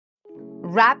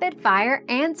Rapid fire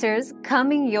answers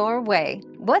coming your way.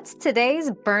 What's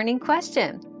today's burning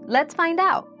question? Let's find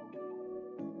out.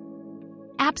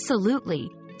 Absolutely.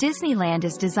 Disneyland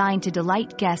is designed to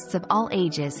delight guests of all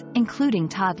ages, including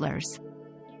toddlers.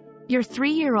 Your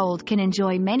 3-year-old can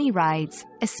enjoy many rides,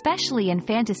 especially in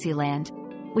Fantasyland,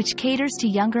 which caters to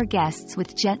younger guests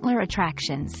with gentler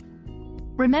attractions.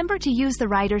 Remember to use the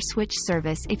rider switch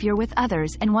service if you're with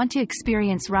others and want to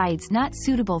experience rides not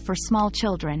suitable for small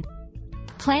children.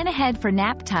 Plan ahead for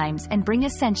nap times and bring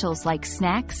essentials like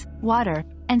snacks, water,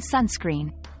 and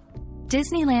sunscreen.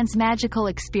 Disneyland's magical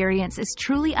experience is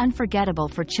truly unforgettable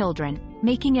for children,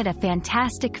 making it a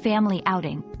fantastic family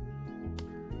outing.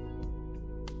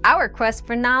 Our quest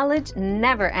for knowledge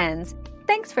never ends.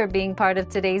 Thanks for being part of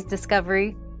today's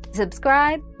discovery.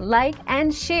 Subscribe, like,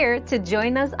 and share to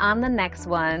join us on the next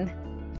one.